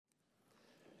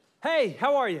Hey,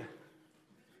 how are you?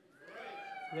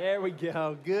 There we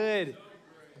go. Good.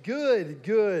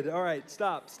 Good. All right,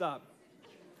 stop.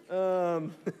 Hey,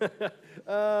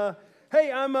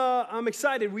 I'm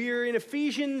excited. We are in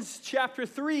Ephesians chapter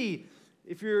 3.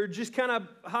 If you're just kind of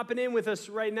hopping in with us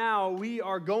right now, we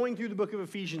are going through the book of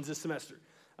Ephesians this semester.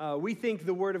 We think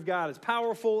the Word of God is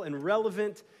powerful and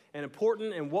relevant and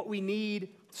important and what we need.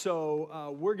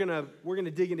 So we're gonna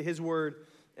dig into His Word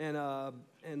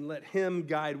and let Him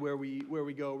guide where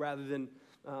we go rather than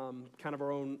kind of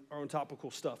our own topical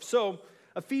stuff. So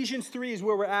Ephesians 3 is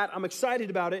where we're at. I'm excited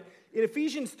about it. In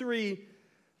Ephesians 3,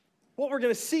 what we're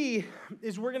going to see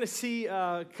is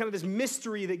kind of this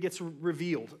mystery that gets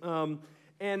revealed.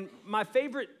 And my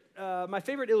favorite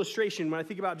illustration when I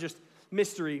think about just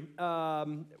mystery,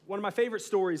 one of my favorite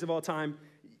stories of all time,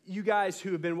 you guys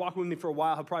who have been walking with me for a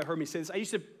while have probably heard me say this. I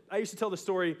used to tell the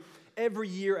story every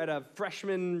year at a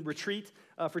freshman retreat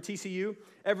for TCU.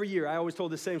 Every year, I always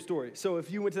told the same story. So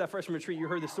if you went to that freshman retreat, you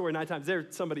heard the story 9 times.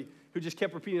 There's somebody who just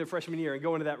kept repeating the freshman year and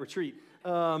going to that retreat.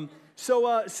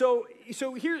 So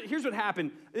here's what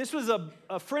happened. This was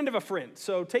a friend of a friend.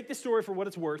 So take this story for what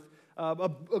it's worth. A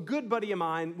good buddy of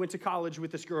mine went to college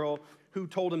with this girl who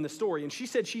told him the story. And she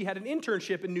said she had an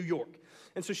internship in New York.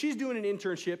 And so she's doing an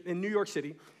internship in New York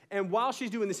City. And while she's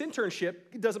doing this internship,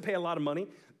 it doesn't pay a lot of money.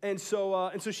 And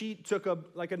so she took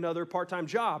another part-time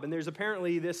job. And there's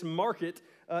apparently this market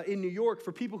in New York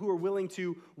for people who are willing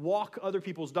to walk other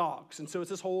people's dogs. And so it's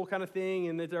this whole kind of thing,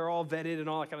 and that they're all vetted and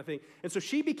all that kind of thing. And so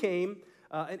she became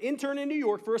an intern in New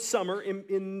York for a summer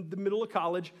in the middle of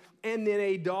college, and then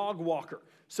a dog walker.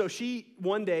 So she,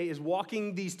 one day, is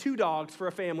walking these 2 dogs for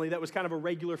a family that was kind of a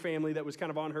regular family that was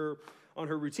kind of on her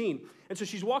routine. And so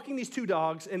she's walking these 2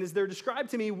 dogs, and as they're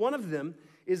described to me, one of them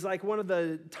is like one of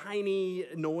the tiny,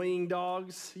 annoying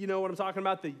dogs. You know what I'm talking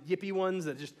about? The yippy ones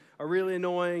that just are really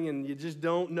annoying, and you just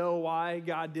don't know why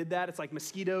God did that. It's like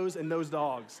mosquitoes and those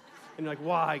dogs. And you're like,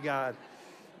 why, God?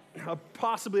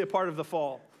 Possibly a part of the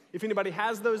fall. If anybody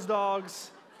has those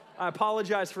dogs, I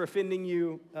apologize for offending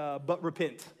you, but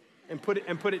repent and put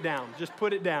it down. Just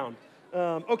put it down.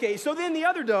 Okay, so then the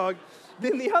other dog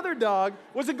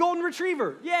was a golden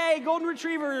retriever. Yay, golden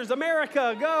retrievers,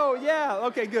 America, go, yeah,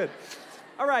 okay, good.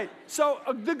 All right, so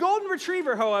the golden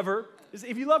retriever, however,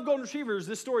 if you love golden retrievers,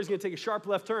 this story is going to take a sharp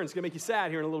left turn. It's going to make you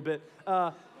sad here in a little bit.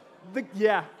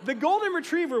 The golden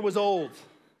retriever was old,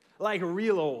 like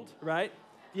real old, right?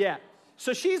 Yeah.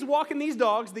 So she's walking these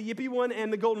dogs, the yippy one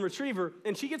and the golden retriever,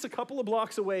 and she gets a couple of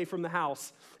blocks away from the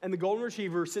house, and the golden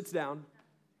retriever sits down,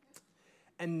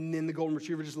 and then the golden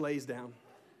retriever just lays down,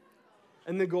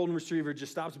 and the golden retriever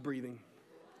just stops breathing,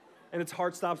 and its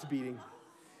heart stops beating,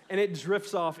 and it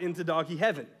drifts off into doggy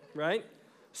heaven, right?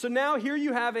 So now here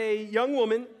you have a young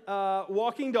woman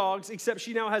walking dogs, except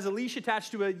she now has a leash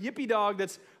attached to a yippy dog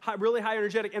that's really high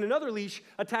energetic, and another leash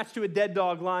attached to a dead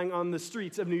dog lying on the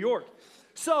streets of New York.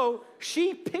 So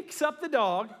she picks up the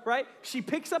dog, right? She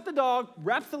picks up the dog,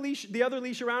 wraps the other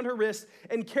leash around her wrist,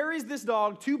 and carries this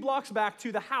dog 2 blocks back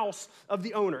to the house of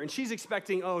the owner. And she's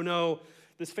expecting, oh no,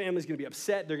 this family's gonna be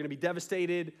upset. They're gonna be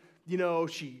devastated. You know,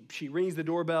 she rings the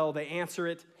doorbell, they answer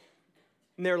it,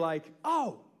 and they're like,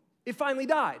 oh, it finally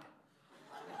died.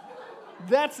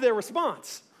 That's their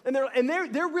response. And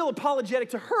they're real apologetic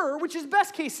to her, which is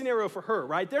best case scenario for her,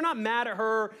 right? They're not mad at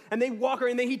her, and they walk her,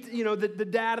 and the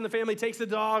dad and the family takes the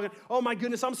dog, and oh my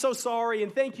goodness, I'm so sorry,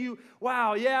 and thank you.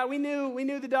 Wow, yeah, we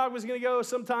knew the dog was gonna go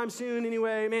sometime soon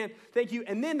anyway, man, thank you.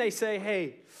 And then they say,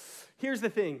 hey, here's the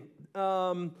thing.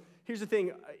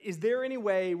 Is there any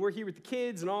way, we're here with the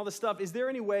kids and all this stuff, is there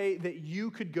any way that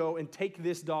you could go and take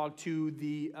this dog to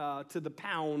the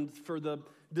pound for the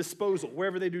disposal,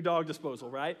 wherever they do dog disposal,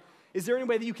 right? Is there any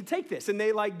way that you could take this? And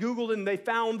they Googled and they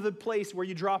found the place where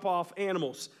you drop off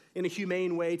animals in a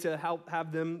humane way to help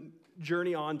have them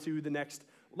journey on to the next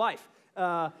life.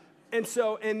 And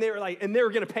they were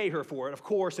going to pay her for it, of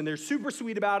course, and they're super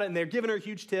sweet about it, and they're giving her a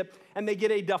huge tip, and they get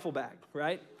a duffel bag,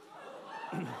 right?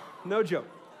 No joke.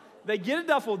 They get a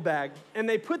duffel bag, and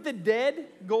they put the dead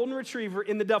golden retriever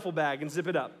in the duffel bag and zip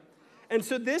it up. And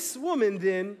so this woman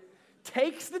then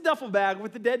takes the duffel bag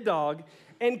with the dead dog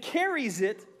and carries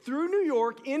it through New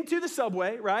York into the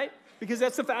subway, right? Because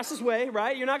that's the fastest way,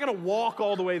 right? You're not going to walk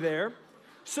all the way there.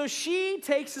 So she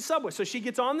takes the subway. So she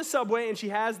gets on the subway, and she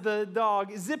has the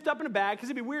dog zipped up in a bag,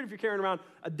 because it'd be weird if you're carrying around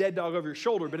a dead dog over your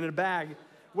shoulder, but in a bag,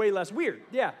 way less weird.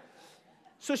 Yeah.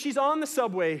 So she's on the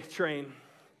subway train,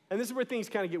 and this is where things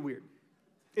kind of get weird,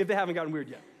 if they haven't gotten weird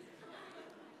yet.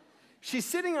 She's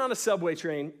sitting on a subway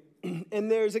train,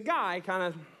 and there's a guy kind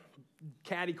of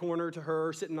catty corner to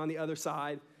her, sitting on the other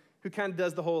side, who kind of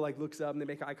does the whole, looks up, and they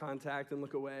make eye contact and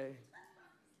look away.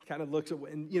 kind of looks at,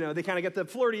 and they kind of get the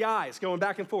flirty eyes going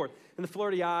back and forth, and the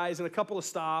flirty eyes and a couple of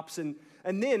stops, and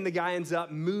then the guy ends up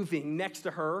moving next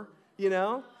to her,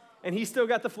 and he's still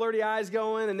got the flirty eyes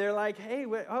going, and they're like, hey,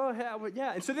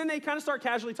 yeah. And so then they kind of start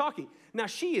casually talking. Now,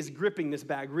 she is gripping this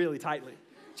bag really tightly,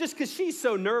 just because she's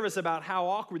so nervous about how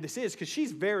awkward this is, because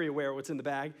she's very aware of what's in the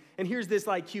bag. And here's this,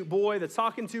 cute boy that's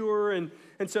talking to her, and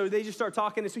so they just start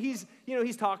talking. And so he's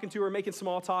talking to her, making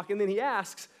small talk, and then he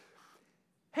asks,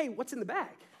 hey, what's in the bag?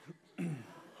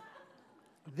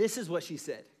 This is what she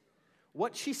said.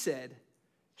 What she said,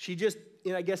 she just,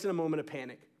 I guess in a moment of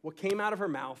panic, what came out of her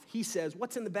mouth, he says,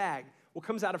 what's in the bag? What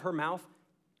comes out of her mouth?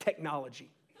 Technology.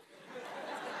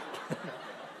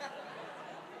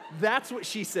 That's what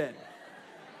she said.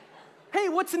 Hey,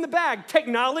 what's in the bag?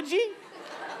 Technology?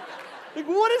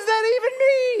 What does that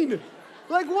even mean?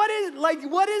 What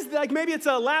is, maybe it's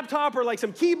a laptop or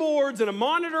some keyboards and a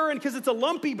monitor, and because it's a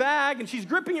lumpy bag, and she's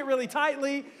gripping it really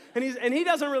tightly, and he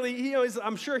doesn't really,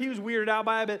 I'm sure he was weirded out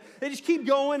by it, but they just keep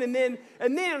going, and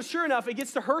then, sure enough, it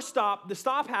gets to her stop, the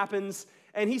stop happens,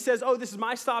 and he says, oh, this is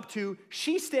my stop too.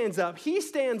 She stands up, he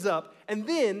stands up, and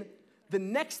then the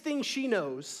next thing she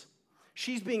knows,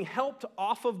 she's being helped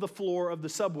off of the floor of the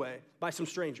subway by some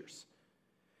strangers.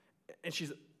 And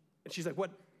she's like,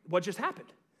 what just happened?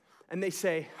 And they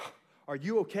say, are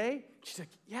you okay? She's like,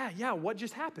 yeah, what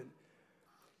just happened?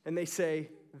 And they say,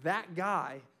 that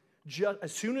guy,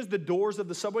 as soon as the doors of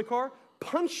the subway car,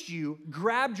 punched you,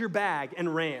 grabbed your bag,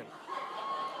 and ran.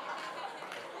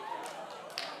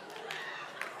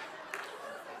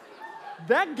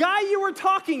 That guy you were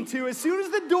talking to, as soon as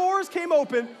the doors came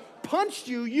open, punched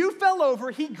you, you fell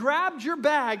over, he grabbed your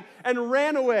bag, and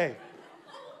ran away.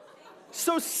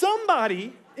 So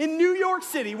somebody in New York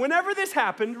City, whenever this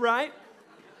happened, right?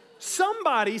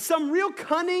 Somebody, some real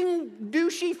cunning,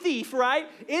 douchey thief, right?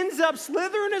 Ends up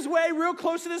slithering his way real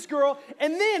close to this girl,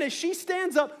 and then as she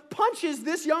stands up, punches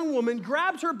this young woman,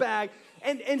 grabs her bag,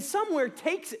 and somewhere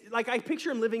takes, I picture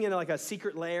him living in a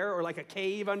secret lair or a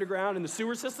cave underground in the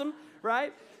sewer system,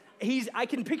 right? I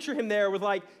can picture him there with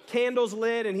candles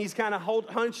lit, and he's kind of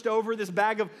hunched over this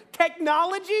bag of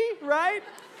technology, right?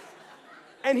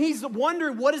 And he's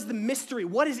wondering, what is the mystery?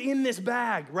 What is in this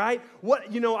bag, right?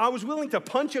 I was willing to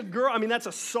punch a girl. I mean, that's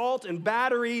assault and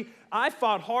battery. I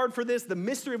fought hard for this. The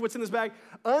mystery of what's in this bag.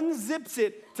 Unzips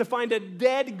it to find a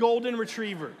dead golden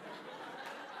retriever.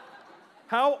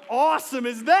 How awesome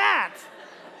is that?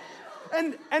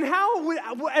 And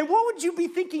what would you be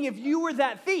thinking if you were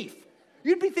that thief?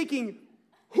 You'd be thinking,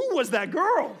 who was that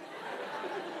girl?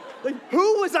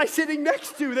 Who was I sitting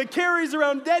next to that carries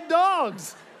around dead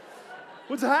dogs?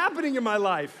 What's happening in my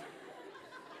life?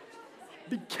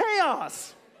 The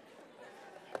chaos.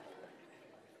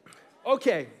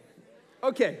 Okay.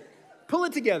 Pull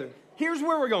it together. Here's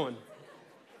where we're going.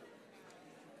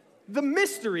 The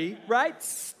mystery, right?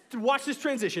 Watch this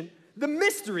transition. The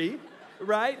mystery,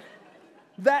 right?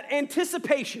 That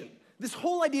anticipation. This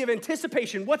whole idea of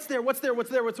anticipation. What's there?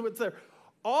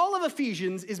 All of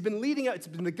Ephesians has been leading up. It's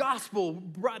been the gospel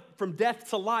brought from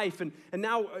death to life, and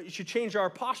now it should change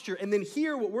our posture. And then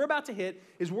here, what we're about to hit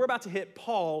is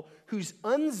Paul, who's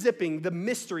unzipping the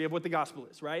mystery of what the gospel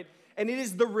is, right? And it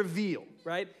is the reveal,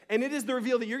 right? And it is the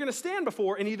reveal that you're going to stand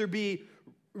before and either be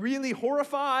really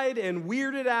horrified and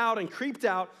weirded out and creeped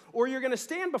out, or you're going to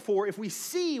stand before, if we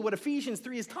see what Ephesians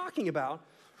 3 is talking about,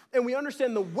 and we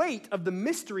understand the weight of the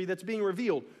mystery that's being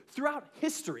revealed throughout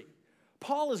history.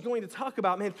 Paul is going to talk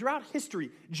about, throughout history,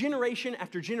 generation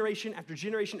after generation after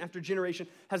generation after generation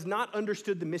has not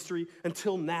understood the mystery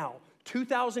until now.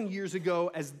 2,000 years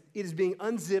ago, as it is being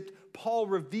unzipped, Paul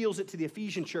reveals it to the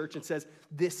Ephesian church and says,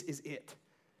 this is it.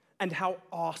 And how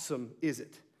awesome is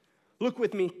it? Look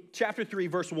with me, chapter 3,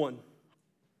 verse 1.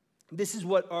 This is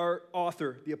what our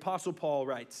author, the Apostle Paul,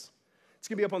 writes. It's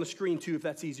going to be up on the screen too, if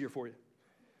that's easier for you.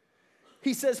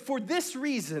 He says, for this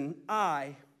reason,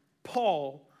 I,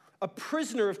 Paul, a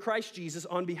prisoner of Christ Jesus,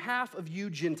 on behalf of you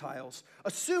Gentiles,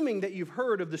 assuming that you've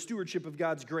heard of the stewardship of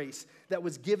God's grace that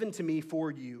was given to me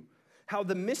for you, how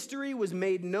the mystery was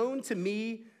made known to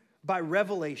me by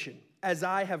revelation, as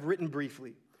I have written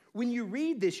briefly. When you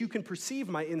read this, you can perceive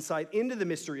my insight into the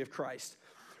mystery of Christ,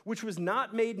 which was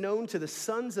not made known to the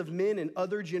sons of men in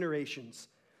other generations,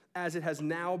 as it has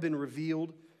now been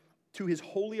revealed to his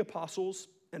holy apostles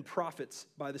and prophets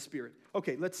by the Spirit.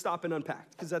 Okay, let's stop and unpack,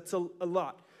 because that's a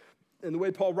lot. And the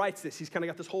way Paul writes this, he's kind of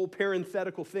got this whole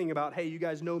parenthetical thing about, hey, you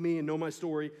guys know me and know my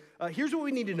story. Here's what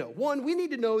we need to know. One, we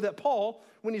need to know that Paul,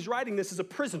 when he's writing this, is a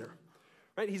prisoner,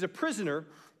 right? He's a prisoner,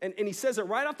 and he says it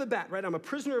right off the bat, right? I'm a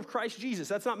prisoner of Christ Jesus.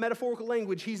 That's not metaphorical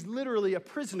language. He's literally a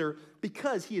prisoner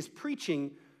because he is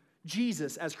preaching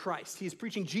Jesus as Christ. He is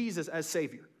preaching Jesus as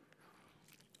Savior,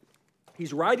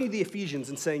 he's writing to the Ephesians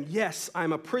and saying, yes,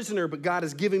 I'm a prisoner, but God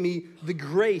has given me the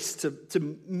grace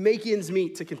to make ends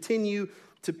meet, to continue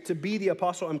to be the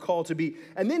apostle I'm called to be.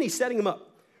 And then he's setting them up,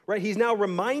 right? He's now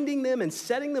reminding them and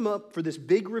setting them up for this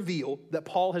big reveal that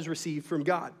Paul has received from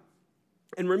God.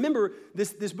 And remember,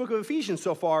 this book of Ephesians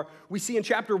so far, we see in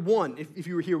chapter 1, if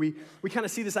you were here, we kind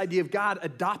of see this idea of God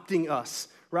adopting us,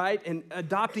 right? And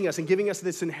adopting us and giving us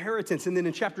this inheritance. And then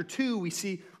in chapter 2, we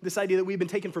see this idea that we've been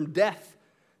taken from death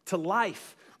to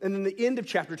life. And then the end of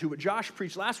chapter 2, what Josh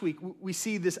preached last week, we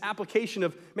see this application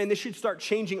of, man, this should start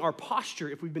changing our posture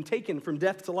if we've been taken from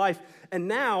death to life. And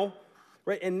now,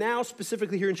 right, and now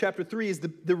specifically here in chapter 3 is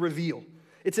the reveal.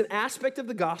 It's an aspect of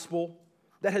the gospel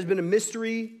that has been a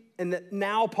mystery and that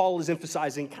now Paul is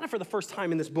emphasizing kind of for the first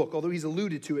time in this book, although he's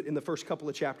alluded to it in the first couple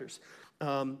of chapters.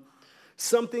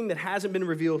 Something that hasn't been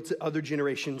revealed to other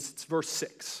generations. It's verse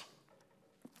 6.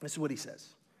 This is what he says.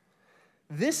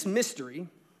 This mystery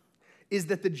is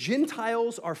that the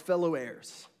Gentiles are fellow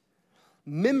heirs,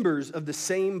 members of the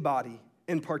same body,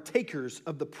 and partakers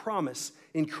of the promise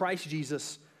in Christ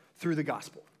Jesus through the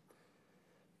gospel.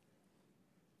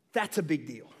 That's a big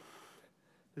deal.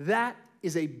 That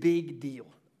is a big deal.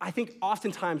 I think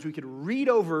oftentimes we could read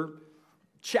over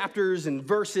chapters and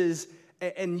verses,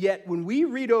 and yet when we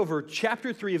read over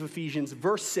chapter 3 of Ephesians,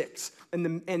 verse 6,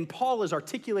 and Paul is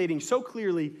articulating so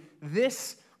clearly,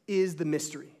 this is the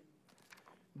mystery.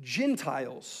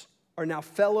 Gentiles are now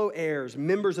fellow heirs,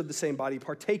 members of the same body,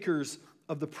 partakers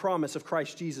of the promise of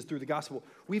Christ Jesus through the gospel.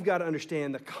 We've got to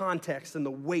understand the context and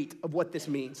the weight of what this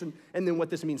means, and then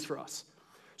what this means for us.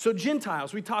 So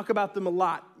Gentiles, we talk about them a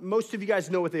lot. Most of you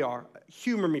guys know what they are.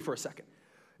 Humor me for a second.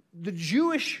 The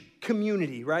Jewish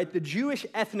community, right, the Jewish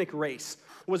ethnic race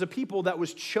was a people that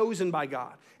was chosen by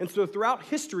God. And so throughout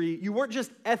history, you weren't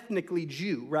just ethnically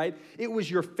Jew, right? It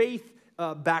was your faith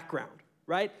background,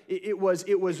 right? It was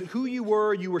who you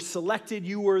were selected,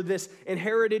 you were this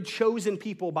inherited, chosen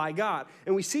people by God.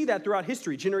 And we see that throughout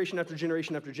history, generation after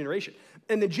generation after generation.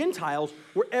 And the Gentiles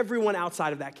were everyone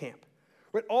outside of that camp.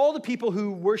 Right? All the people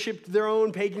who worshiped their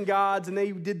own pagan gods, and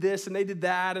they did this and they did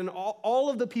that, and all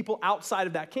of the people outside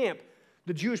of that camp,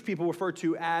 the Jewish people referred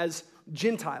to as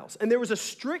Gentiles. And there was a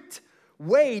strict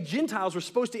way Gentiles were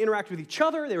supposed to interact with each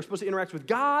other. They were supposed to interact with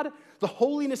God, the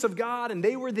holiness of God, and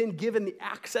they were then given the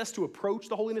access to approach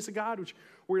the holiness of God, which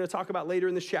we're going to talk about later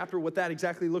in this chapter, what that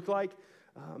exactly looked like.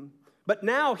 But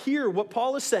now here, what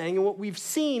Paul is saying and what we've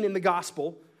seen in the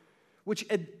gospel, which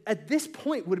at this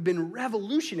point would have been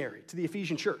revolutionary to the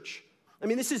Ephesian church. I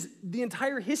mean, this is, the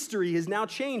entire history has now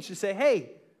changed to say, hey,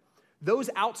 those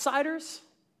outsiders,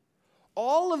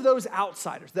 all of those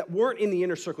outsiders that weren't in the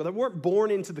inner circle, that weren't born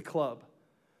into the club,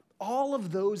 all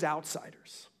of those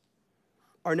outsiders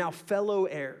are now fellow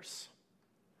heirs.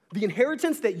 The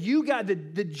inheritance that you got, the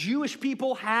Jewish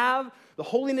people have, the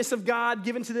holiness of God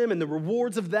given to them and the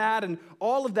rewards of that and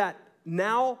all of that,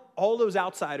 now all those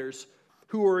outsiders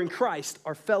who are in Christ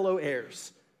are fellow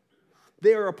heirs.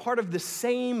 They are a part of the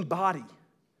same body.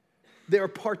 They are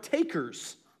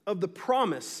partakers of the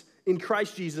promise in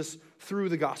Christ Jesus through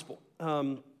the gospel.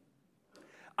 I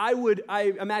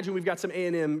imagine we've got some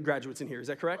A&M graduates in here. Is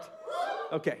that correct?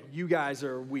 Okay, you guys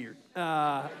are weird.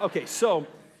 Okay, so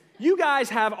you guys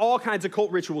have all kinds of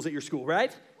cult rituals at your school,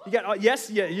 right? You got yes,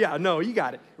 yeah, no, you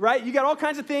got it, right? You got all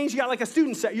kinds of things. You got like a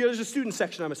student section. There's a student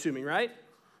section, I'm assuming, right?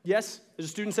 Yes, there's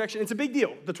a student section. It's a big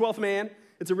deal. The 12th man.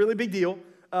 It's a really big deal.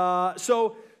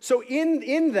 So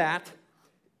in that,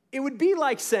 it would be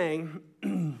like saying,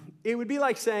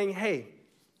 hey,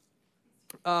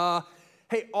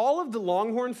 all of the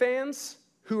Longhorn fans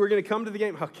who are going to come to the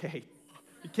game.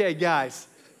 Okay, guys,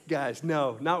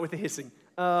 no, not with the hissing.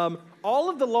 All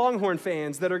of the Longhorn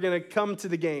fans that are going to come to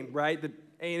the game, right? The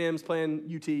A&M's playing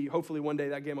UT. Hopefully one day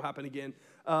that game will happen again.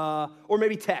 Or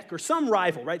maybe Tech, or some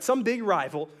rival, right? Some big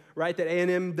rival, right, that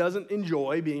A&M doesn't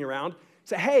enjoy being around.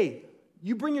 Say, hey,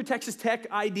 you bring your Texas Tech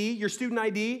ID, your student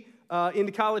ID,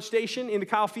 into College Station, into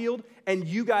Kyle Field, and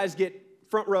you guys get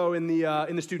front row in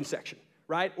the student section,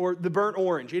 right? Or the burnt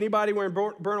orange. Anybody wearing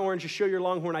burnt orange, just show your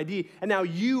Longhorn ID, and now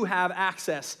you have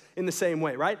access in the same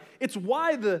way, right? It's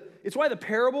why the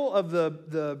parable of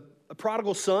the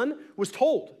prodigal son was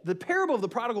told. The parable of the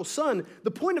prodigal son,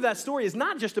 the point of that story is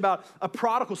not just about a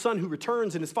prodigal son who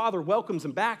returns and his father welcomes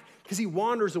him back because he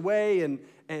wanders away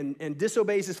and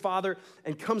disobeys his father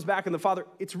and comes back, and the father,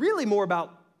 it's really more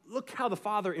about, look how the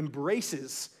father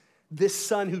embraces this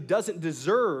son who doesn't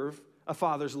deserve a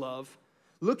father's love.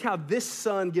 Look how this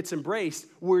son gets embraced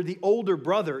where the older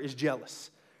brother is jealous.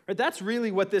 Right? That's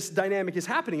really what this dynamic is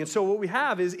happening. And so what we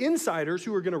have is insiders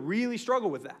who are going to really struggle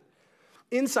with that.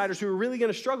 Insiders who are really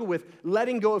going to struggle with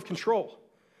letting go of control.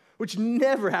 which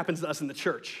never happens to us in the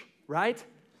church, right?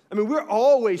 I mean, we're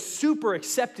always super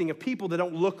accepting of people that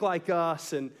don't look like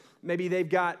us, and maybe they've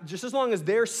got, just as long as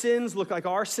their sins look like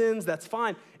our sins, that's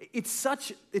fine. It's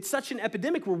such an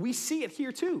epidemic where we see it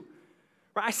here too.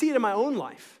 Right? I see it in my own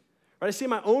life. Right? I see it in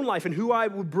my own life and who I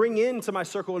would bring into my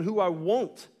circle and who I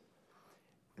won't.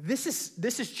 This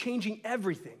is changing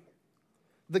everything.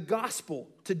 The gospel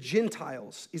to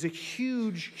Gentiles is a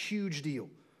huge, huge deal.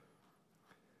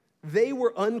 They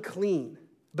were unclean,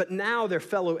 but now they're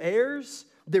fellow heirs.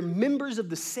 They're members of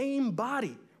the same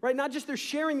body, right? Not just they're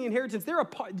sharing the inheritance. They're a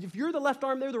part. If you're the left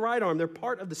arm, they're the right arm. They're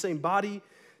part of the same body.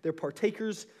 They're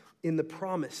partakers in the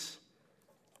promise.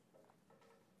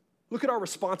 Look at our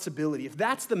responsibility. If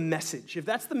that's the message, if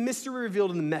that's the mystery revealed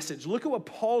in the message, look at what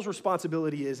Paul's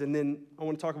responsibility is, and then I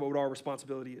want to talk about what our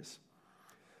responsibility is.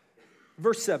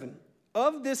 Verse 7,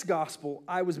 of this gospel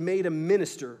I was made a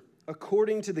minister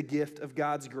according to the gift of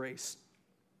God's grace,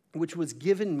 which was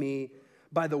given me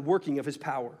by the working of his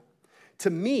power. To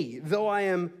me, though I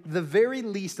am the very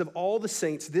least of all the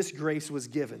saints, this grace was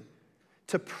given,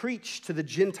 to preach to the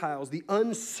Gentiles the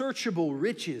unsearchable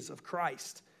riches of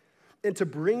Christ, and to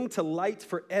bring to light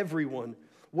for everyone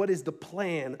what is the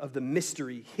plan of the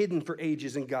mystery hidden for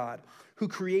ages in God, who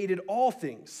created all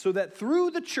things, so that through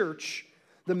the church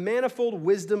the manifold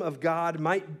wisdom of God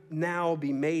might now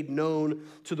be made known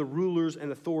to the rulers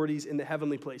and authorities in the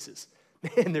heavenly places.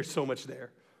 Man, there's so much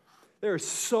there. There is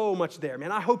so much there,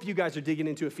 man. I hope you guys are digging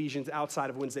into Ephesians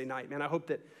outside of Wednesday night, man. I hope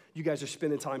that you guys are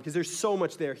spending time because there's so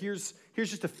much there. Here's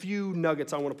just a few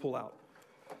nuggets I want to pull out.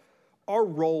 Our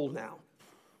role now.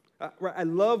 I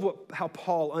love how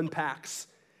Paul unpacks,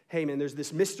 hey, man, there's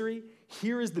this mystery.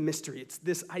 Here is the mystery. It's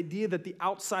this idea that the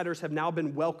outsiders have now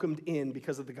been welcomed in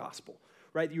because of the gospel,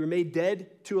 right? You were made dead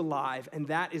to alive, and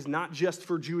that is not just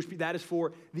for Jewish people. That is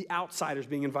for the outsiders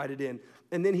being invited in.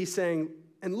 And then he's saying,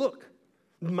 and look,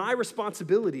 my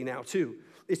responsibility now, too,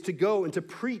 is to go and to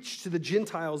preach to the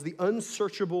Gentiles the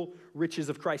unsearchable riches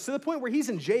of Christ, to the point where he's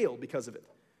in jail because of it.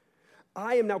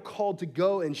 I am now called to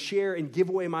go and share and give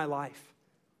away my life,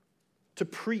 to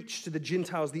preach to the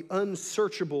Gentiles the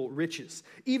unsearchable riches.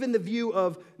 Even the view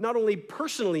of not only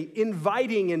personally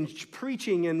inviting and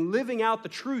preaching and living out the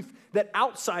truth that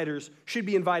outsiders should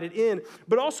be invited in,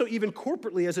 but also even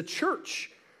corporately as a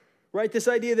church, right? This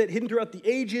idea that hidden throughout the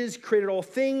ages, created all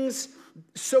things,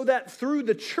 so that through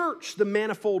the church, the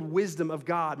manifold wisdom of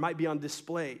God might be on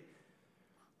display,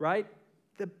 right?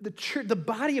 The church, the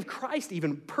body of Christ,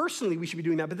 even personally, we should be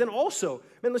doing that. But then also,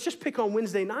 man, let's just pick on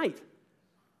Wednesday night.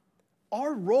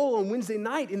 Our role on Wednesday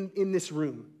night in this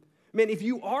room. Man, if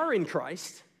you are in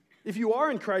Christ,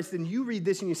 then you read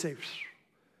this and you say,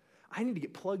 I need to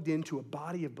get plugged into a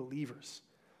body of believers.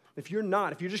 If you're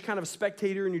not, if you're just kind of a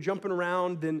spectator and you're jumping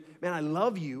around, then, man, I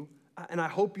love you, and I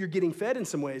hope you're getting fed in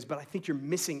some ways, but I think you're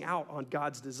missing out on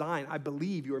God's design. I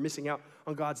believe you are missing out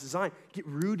on God's design. Get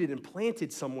rooted and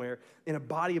planted somewhere in a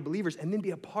body of believers, and then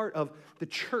be a part of the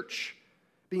church,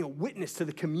 being a witness to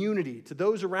the community, to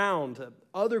those around, to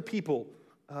other people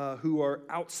who are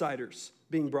outsiders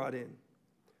being brought in.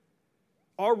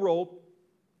 Our role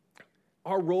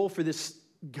for this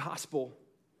gospel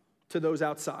to those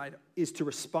outside is to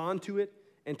respond to it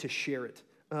and to share it.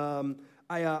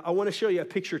 I want to show you a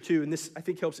picture too, and this I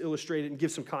think helps illustrate it and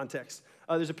give some context.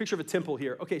 There's a picture of a temple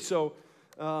here. Okay, so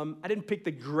I didn't pick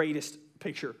the greatest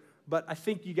picture, but I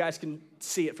think you guys can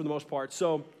see it for the most part.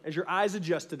 So as your eyes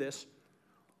adjust to this,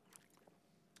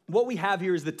 what we have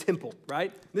here is the temple,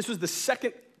 right? This was the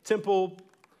second temple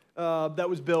that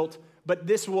was built, but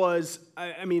this was,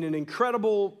 an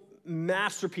incredible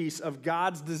masterpiece of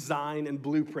God's design and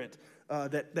blueprint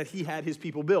that he had his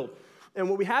people build. And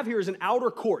what we have here is an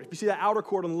outer court. If you see that outer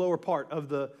court on the lower part of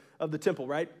the temple,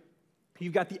 right?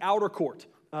 You've got the outer court,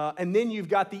 and then you've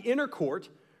got the inner court,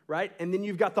 right? And then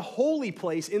you've got the holy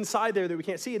place inside there that we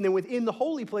can't see. And then within the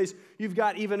holy place, you've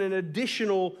got even an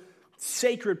additional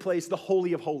sacred place, the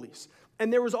Holy of Holies.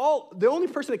 And the only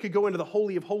person that could go into the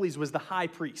Holy of Holies was the high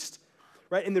priest,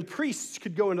 right? And then priests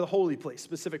could go into the holy place,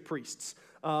 specific priests.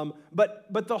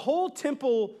 But the whole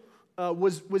temple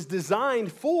was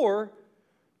designed for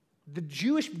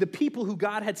the people who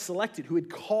God had selected, who had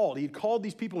called. He had called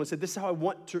these people and said, this is how I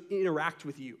want to interact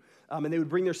with you. And they would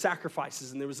bring their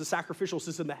sacrifices, and there was a sacrificial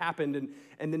system that happened,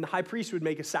 and then the high priest would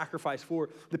make a sacrifice for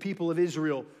the people of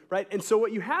Israel, right? And so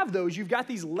what you have, though, is you've got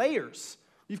these layers.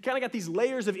 You've kind of got these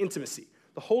layers of intimacy.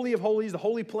 The Holy of Holies, the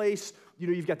holy place,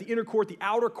 you've got the inner court, the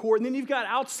outer court, and then you've got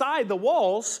outside the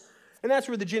walls, and that's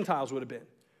where the Gentiles would have been,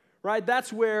 right?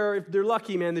 That's where, if they're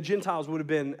lucky, man, the Gentiles would have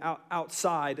been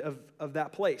outside of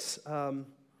that place.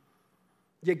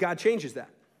 Yet God changes that.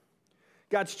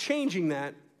 God's changing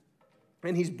that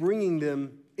and he's bringing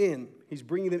them in. He's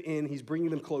bringing them in. He's bringing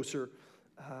them closer.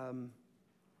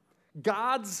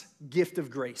 God's gift of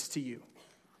grace to you.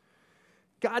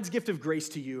 God's gift of grace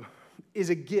to you is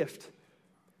a gift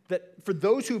that for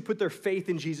those who put their faith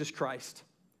in Jesus Christ,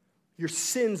 your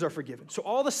sins are forgiven. So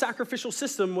all the sacrificial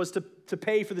system was to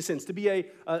pay for the sins, to be a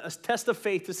test of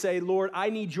faith to say, Lord, I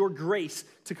need your grace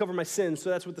to cover my sins. So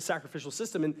that's what the sacrificial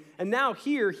system. And now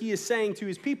here he is saying to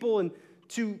his people and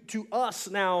to us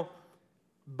now,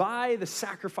 by the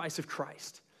sacrifice of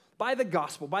Christ, by the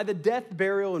gospel, by the death,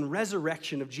 burial, and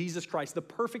resurrection of Jesus Christ, the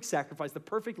perfect sacrifice, the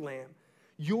perfect lamb,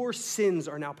 your sins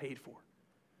are now paid for.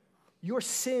 Your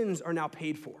sins are now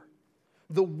paid for.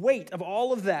 The weight of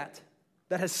all of that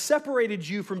has separated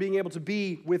you from being able to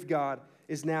be with God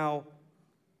is now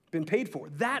been paid for.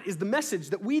 That is the message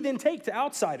that we then take to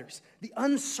outsiders. The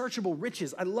unsearchable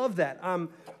riches. I love that. I'm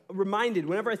reminded,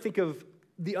 whenever I think of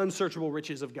the unsearchable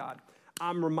riches of God,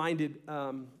 I'm reminded,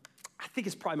 I think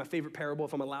it's probably my favorite parable,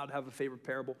 if I'm allowed to have a favorite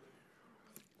parable.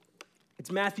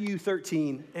 It's Matthew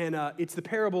 13, and it's the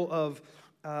parable of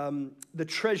the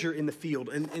treasure in the field.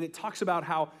 And it talks about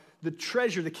how the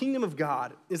treasure, the kingdom of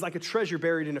God, is like a treasure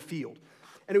buried in a field.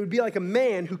 And it would be like a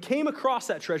man who came across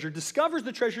that treasure, discovers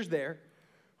the treasure's there,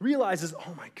 realizes,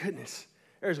 oh my goodness,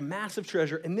 there's a massive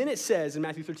treasure. And then it says, in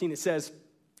Matthew 13, it says,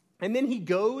 and then he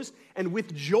goes and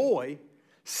with joy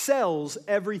sells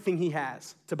everything he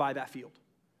has to buy that field.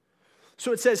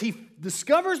 So it says he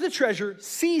discovers the treasure,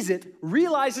 sees it,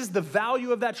 realizes the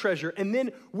value of that treasure, and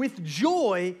then with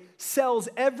joy sells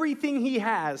everything he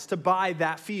has to buy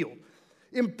that field.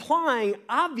 Implying,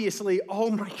 obviously, oh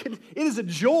my goodness, it is a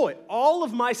joy. All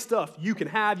of my stuff you can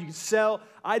have, you can sell.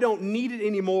 I don't need it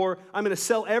anymore. I'm going to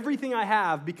sell everything I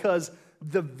have because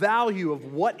the value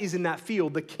of what is in that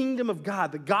field, the kingdom of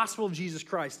God, the gospel of Jesus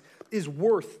Christ, is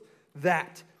worth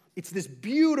that. It's this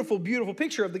beautiful, beautiful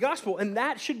picture of the gospel, and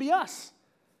that should be us.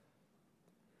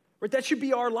 Right? That should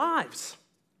be our lives.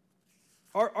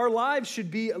 Our lives should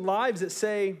be lives that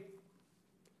say,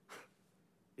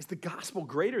 is the gospel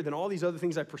greater than all these other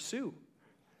things I pursue?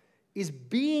 Is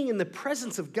being in the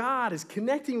presence of God, is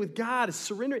connecting with God, is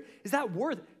surrendering, is that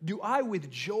worth it? Do I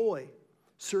with joy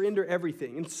surrender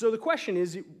everything? And so the question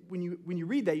is, when you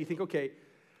read that, you think, okay,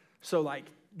 so like,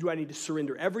 do I need to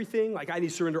surrender everything? Like I need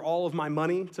to surrender all of my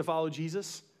money to follow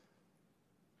Jesus?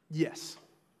 Yes,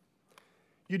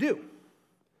 you do.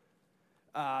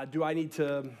 Do I need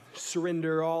to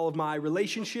surrender all of my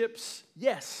relationships?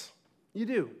 Yes, you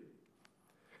do.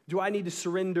 Do I need to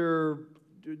surrender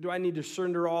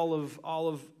all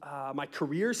of my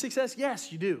career success?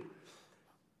 Yes, you do.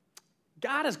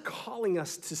 God is calling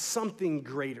us to something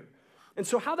greater. And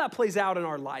so how that plays out in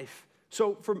our life,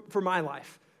 so for my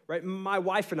life, right? My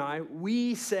wife and I,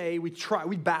 we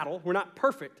battle. We're not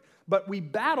perfect, but we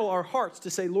battle our hearts to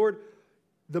say, Lord,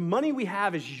 the money we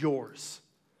have is yours.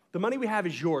 The money we have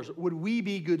is yours. Would we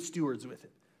be good stewards with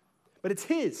it? But it's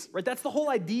his, right? That's the whole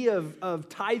idea of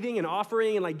tithing and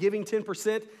offering and like giving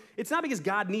 10%. It's not because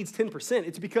God needs 10%.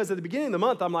 It's because at the beginning of the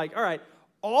month, I'm like, all right,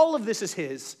 all of this is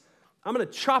his. I'm going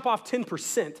to chop off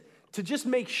 10% to just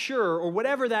make sure, or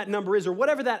whatever that number is, or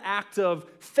whatever that act of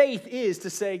faith is, to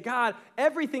say, God,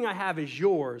 everything I have is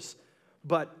yours,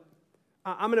 but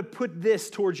I'm going to put this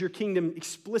towards your kingdom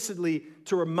explicitly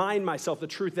to remind myself the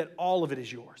truth that all of it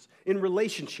is yours. In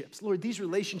relationships, Lord, these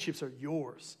relationships are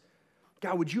yours.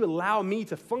 God, would you allow me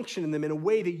to function in them in a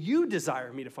way that you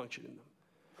desire me to function in them?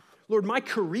 Lord, my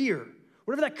career,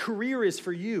 whatever that career is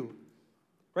for you,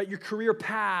 right? Your career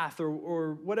path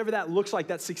or whatever that looks like,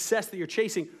 that success that you're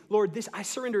chasing, Lord, I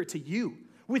surrender it to you.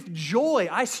 With joy,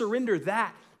 I surrender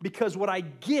that because what I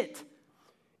get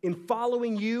in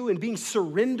following you and being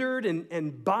surrendered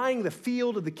and buying the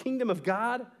field of the kingdom of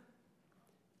God,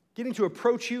 getting to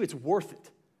approach you, it's worth it.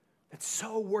 It's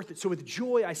so worth it. So with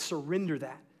joy, I surrender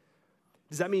that.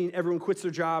 Does that mean everyone quits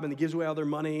their job and they gives away all their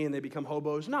money and they become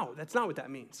hobos? No, that's not what that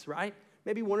means, right?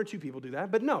 Maybe one or two people do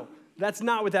that, but no, that's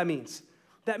not what that means.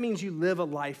 That means you live a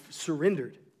life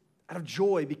surrendered out of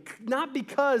joy, not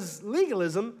because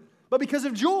legalism, but because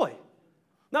of joy.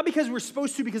 Not because we're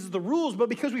supposed to because of the rules, but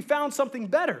because we found something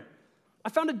better. I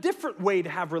found a different way to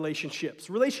have relationships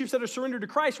that are surrendered to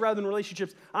Christ rather than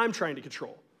relationships I'm trying to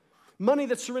control. Money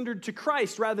that's surrendered to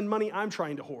Christ rather than money I'm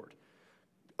trying to hoard.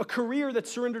 A career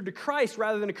that's surrendered to Christ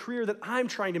rather than a career that I'm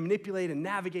trying to manipulate and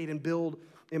navigate and build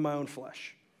in my own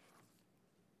flesh.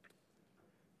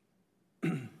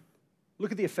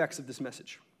 Look at the effects of this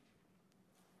message.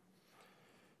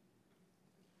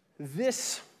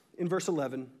 This, in verse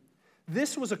 11,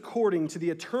 this was according to the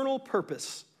eternal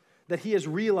purpose that he has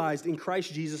realized in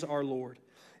Christ Jesus our Lord,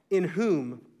 in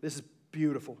whom, this is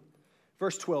beautiful,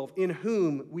 Verse 12, in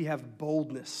whom we have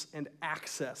boldness and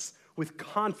access with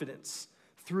confidence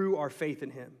through our faith in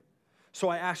him. So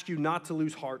I ask you not to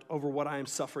lose heart over what I am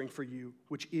suffering for you,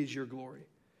 which is your glory.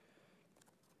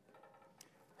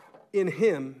 In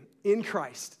him, in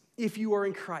Christ, if you are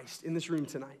in Christ in this room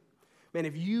tonight, man,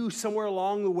 if you somewhere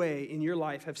along the way in your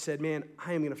life have said, man,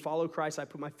 I am going to follow Christ, I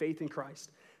put my faith in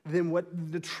Christ, then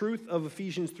what the truth of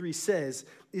Ephesians 3 says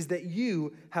is that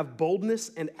you have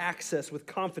boldness and access with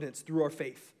confidence through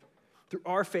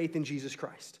our faith in Jesus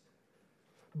Christ.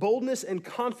 Boldness and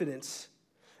confidence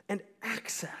and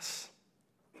access.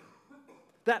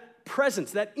 That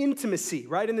presence, that intimacy,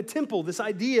 right? In the temple, this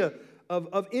idea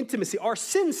of intimacy. Our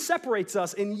sin separates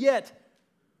us, and yet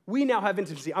we now have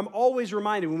intimacy. I'm always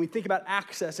reminded when we think about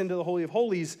access into the Holy of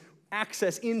Holies,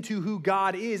 access into who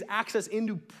God is, access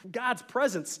into God's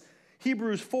presence.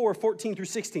 Hebrews 4:14 through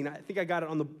 16. I think I got it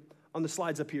on the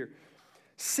slides up here.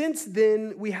 Since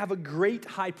then, we have a great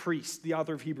high priest, the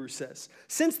author of Hebrews says.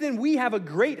 Since then, we have a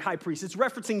great high priest. It's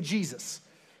referencing Jesus,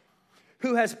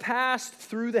 who has passed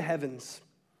through the heavens.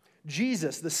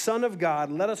 Jesus, the Son of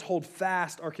God, let us hold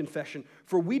fast our confession.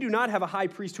 For we do not have a high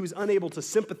priest who is unable to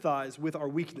sympathize with our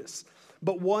weakness,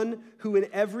 but one who in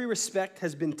every respect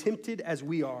has been tempted as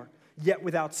we are, yet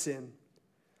without sin.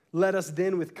 Let us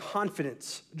then with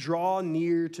confidence draw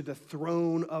near to the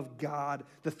throne of God,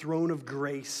 the throne of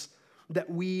grace,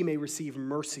 that we may receive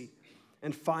mercy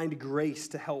and find grace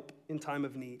to help in time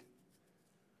of need.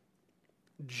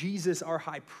 Jesus, our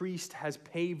high priest, has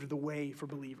paved the way for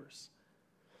believers.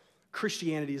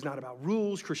 Christianity is not about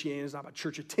rules. Christianity is not about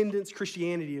church attendance.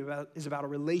 Christianity is about a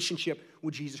relationship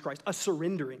with Jesus Christ, a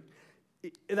surrendering.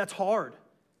 That's hard.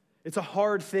 It's a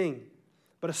hard thing,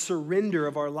 but a surrender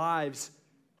of our lives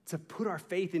to put our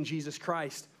faith in Jesus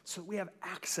Christ so that we have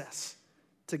access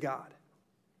to God.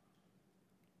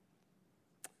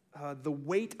 The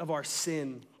weight of our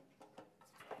sin.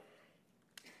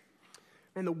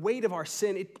 And the weight of our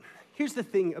sin, here's the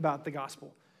thing about the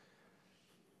gospel.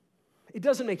 It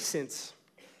doesn't make sense,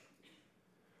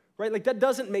 right? Like, that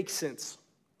doesn't make sense.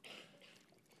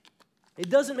 It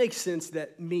doesn't make sense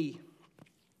that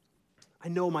I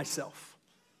know myself,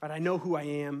 right? I know who I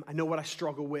am. I know what I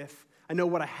struggle with. I know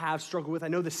what I have struggled with. I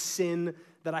know the sin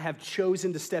that I have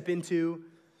chosen to step into,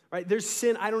 right? There's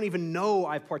sin I don't even know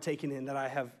I've partaken in that I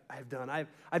have done.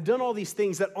 I've done all these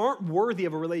things that aren't worthy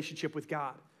of a relationship with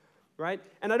God, right?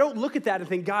 And I don't look at that and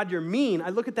think, God, you're mean. I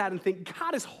look at that and think,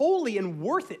 God is holy and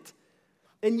worth it.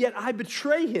 And yet I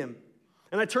betray him,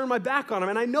 and I turn my back on him,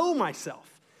 and I know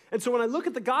myself. And so when I look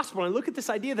at the gospel, and I look at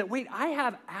this idea that, wait, I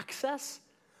have access,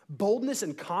 boldness,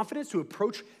 and confidence to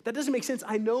approach, that doesn't make sense.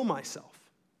 I know myself.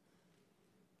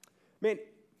 Man,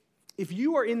 if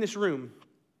you are in this room,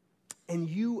 and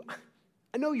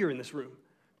I know you're in this room,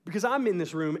 because I'm in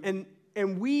this room, and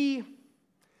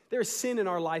there's sin in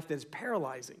our life that is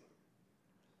paralyzing.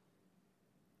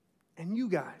 And you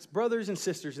guys, brothers and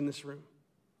sisters in this room,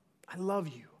 I love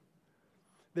you.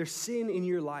 There's sin in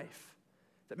your life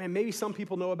that, man, maybe some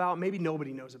people know about, maybe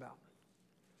nobody knows about,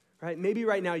 right? Maybe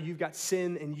right now you've got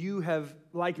sin and you have,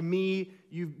 like me,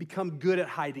 you've become good at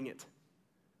hiding it,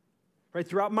 right?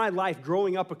 Throughout my life,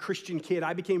 growing up a Christian kid,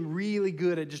 I became really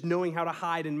good at just knowing how to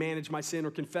hide and manage my sin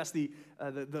or confess the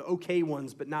okay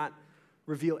ones, but not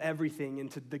reveal everything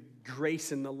into the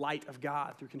grace and the light of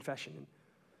God through confession.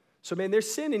 So, man,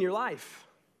 there's sin in your life.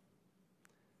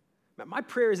 My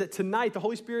prayer is that tonight the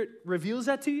Holy Spirit reveals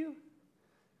that to you.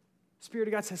 The Spirit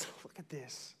of God says, look at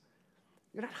this.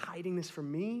 You're not hiding this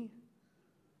from me.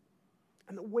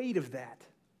 And the weight of that,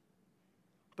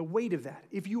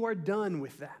 if you are done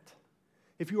with that,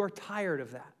 if you are tired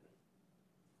of that,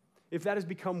 if that has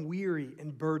become weary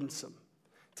and burdensome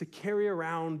to carry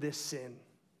around this sin,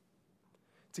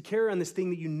 to carry around this thing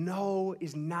that you know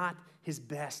is not his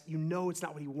best. You know it's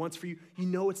not what he wants for you. You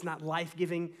know it's not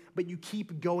life-giving, but you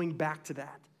keep going back to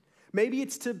that. Maybe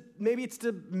it's to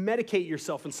medicate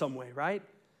yourself in some way, right?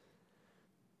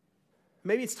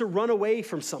 Maybe it's to run away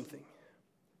from something.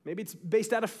 Maybe it's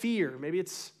based out of fear. Maybe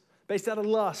it's based out of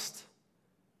lust.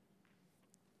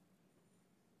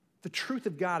 The truth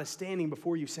of God is standing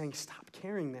before you saying, stop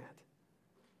carrying that.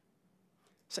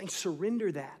 Saying,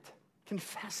 surrender that.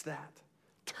 Confess that.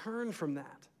 Turn from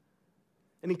that.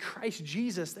 And in Christ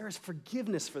Jesus, there is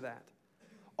forgiveness for that.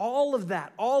 All of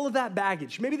that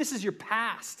baggage. Maybe this is your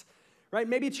past, right?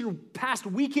 Maybe it's your past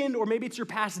weekend or maybe it's your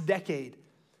past decade.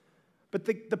 But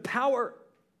the power,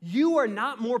 you are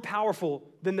not more powerful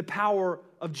than the power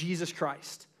of Jesus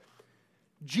Christ.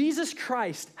 Jesus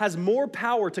Christ has more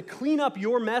power to clean up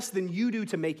your mess than you do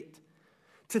to make it.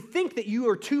 To think that you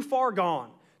are too far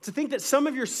gone, To think that some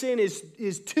of your sin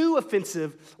is too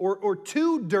offensive or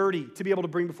too dirty to be able to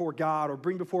bring before God or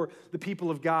bring before the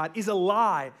people of God is a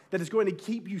lie that is going to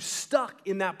keep you stuck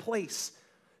in that place,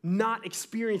 not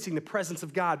experiencing the presence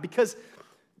of God. Because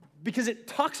it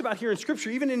talks about here in Scripture,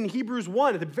 even in Hebrews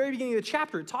 1, at the very beginning of the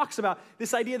chapter, it talks about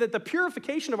this idea that the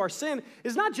purification of our sin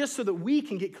is not just so that we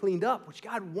can get cleaned up, which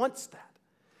God wants that.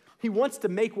 He wants to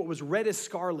make what was red as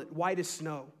scarlet, white as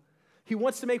snow. He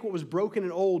wants to make what was broken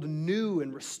and old new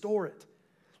and restore it.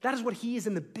 That is what he is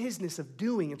in the business of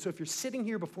doing. And so if you're sitting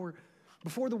here before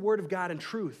the Word of God and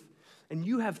truth, and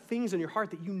you have things in your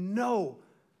heart that you know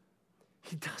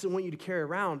he doesn't want you to carry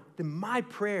around, then my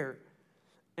prayer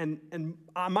and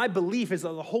my belief is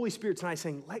that the Holy Spirit tonight is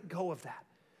saying, let go of that.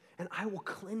 And I will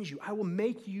cleanse you. I will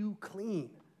make you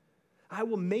clean. I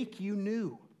will make you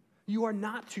new. You are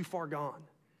not too far gone.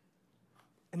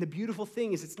 And the beautiful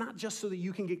thing is it's not just so that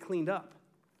you can get cleaned up.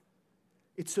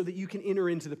 It's so that you can enter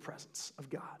into the presence of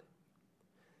God.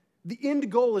 The end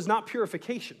goal is not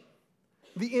purification.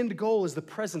 The end goal is the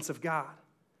presence of God.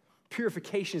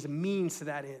 Purification is a means to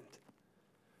that end.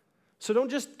 So don't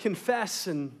just confess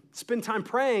and spend time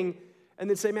praying and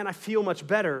then say, man, I feel much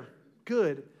better.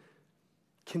 Good.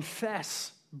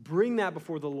 Confess. Bring that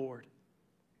before the Lord.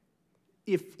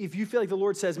 If you feel like the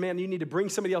Lord says, man, you need to bring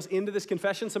somebody else into this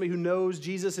confession, somebody who knows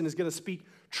Jesus and is going to speak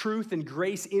truth and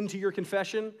grace into your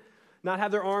confession, not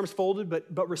have their arms folded,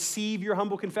 but receive your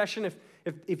humble confession.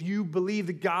 If you believe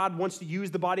that God wants to use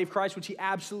the body of Christ, which he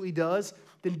absolutely does,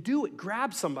 then do it.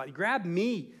 Grab somebody. Grab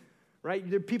me, right?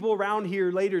 There are people around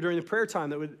here later during the prayer time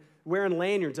that would wearing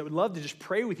lanyards that would love to just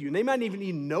pray with you. And they might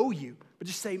even know you, but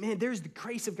just say, man, there's the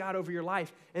grace of God over your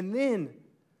life. And then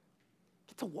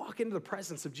get to walk into the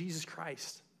presence of Jesus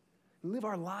Christ and live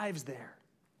our lives there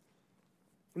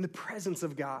in the presence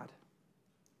of God.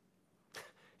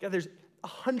 God, there's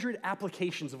 100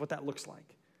 applications of what that looks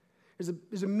like.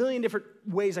 There's a million different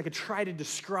ways I could try to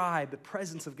describe the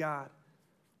presence of God.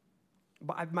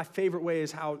 But my favorite way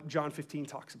is how John 15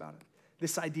 talks about it.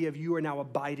 This idea of you are now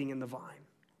abiding in the vine.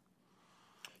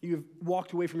 You've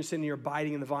walked away from your sin and you're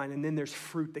abiding in the vine, and then there's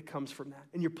fruit that comes from that.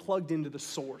 And you're plugged into the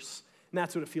source. And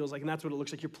that's what it feels like, and that's what it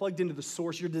looks like. You're plugged into the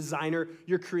source, your designer,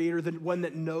 your creator, the one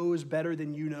that knows better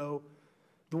than you know,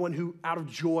 the one who, out of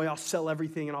joy, I'll sell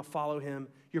everything and I'll follow him.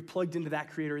 You're plugged into that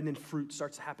creator, and then fruit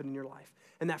starts to happen in your life.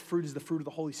 And that fruit is the fruit of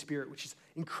the Holy Spirit, which is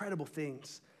incredible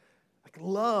things. Like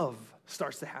love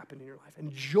starts to happen in your life,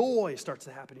 and joy starts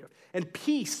to happen in your life. And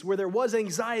peace, where there was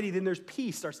anxiety, then there's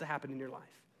peace starts to happen in your life.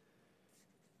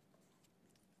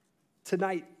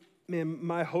 Tonight, man,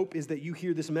 my hope is that you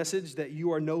hear this message that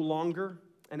you are no longer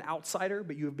an outsider,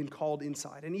 but you have been called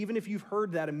inside. And even if you've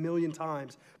heard that a million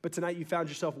times, but tonight you found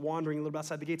yourself wandering a little bit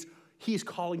outside the gates, he is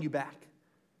calling you back.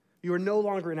 You are no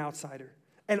longer an outsider.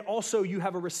 And also you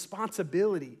have a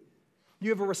responsibility. You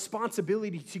have a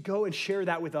responsibility to go and share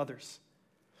that with others.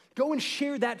 Go and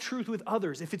share that truth with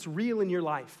others if it's real in your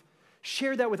life.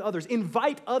 Share that with others.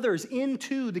 Invite others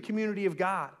into the community of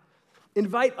God.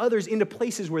 Invite others into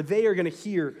places where they are going to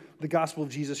hear the gospel of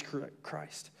Jesus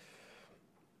Christ.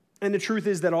 And the truth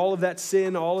is that all of that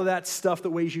sin, all of that stuff that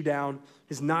weighs you down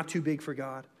is not too big for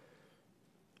God.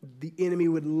 The enemy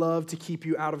would love to keep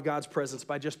you out of God's presence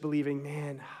by just believing,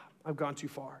 man, I've gone too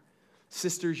far.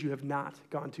 Sisters, you have not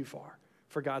gone too far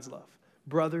for God's love.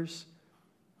 Brothers,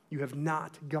 you have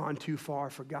not gone too far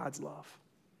for God's love.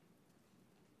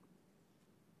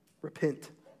 Repent,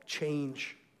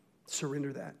 change,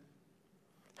 surrender that.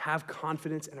 Have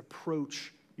confidence and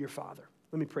approach your Father.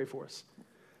 Let me pray for us.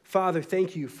 Father,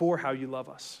 thank you for how you love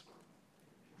us.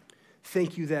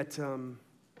 Thank you that,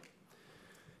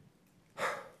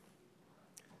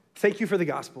 thank you for the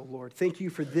gospel, Lord. Thank you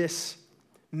for this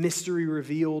mystery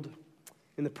revealed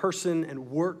in the person and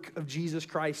work of Jesus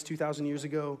Christ 2,000 years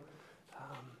ago.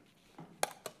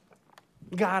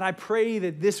 God, I pray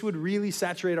that this would really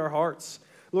saturate our hearts.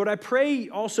 Lord, I pray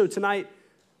also tonight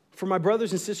for my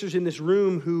brothers and sisters in this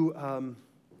room who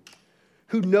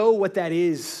know what that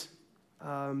is,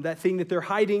 that thing that they're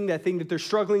hiding, that thing that they're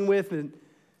struggling with, and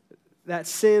that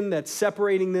sin that's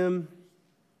separating them.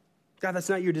 God, that's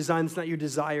not your design, that's not your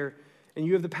desire, and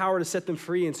you have the power to set them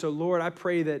free. And so, Lord, I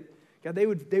pray that, God, they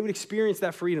would experience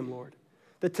that freedom, Lord,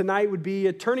 that tonight would be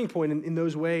a turning point in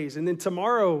those ways. And then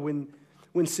tomorrow,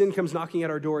 when sin comes knocking at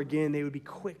our door again, they would be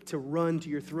quick to run to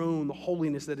your throne, the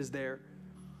holiness that is there.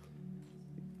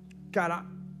 God,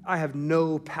 I have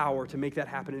no power to make that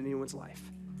happen in anyone's life.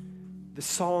 The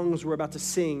songs we're about to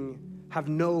sing have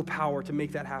no power to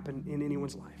make that happen in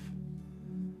anyone's life.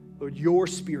 Lord, your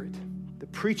Spirit, the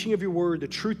preaching of your word, the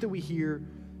truth that we hear,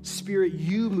 Spirit,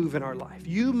 you move in our life.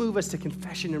 You move us to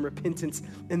confession and repentance,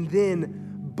 and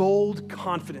then bold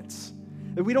confidence.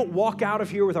 That we don't walk out of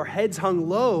here with our heads hung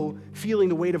low, feeling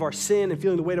the weight of our sin and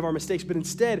feeling the weight of our mistakes, but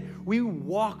instead we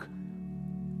walk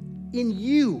in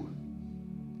you,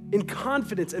 in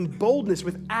confidence and boldness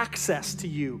with access to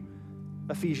you,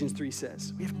 Ephesians 3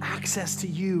 says. We have access to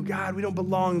you. God, we don't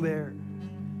belong there.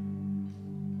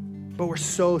 But we're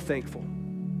so thankful.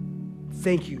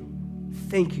 Thank you.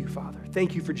 Thank you, Father.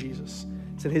 Thank you for Jesus.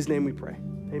 It's in his name we pray.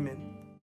 Amen.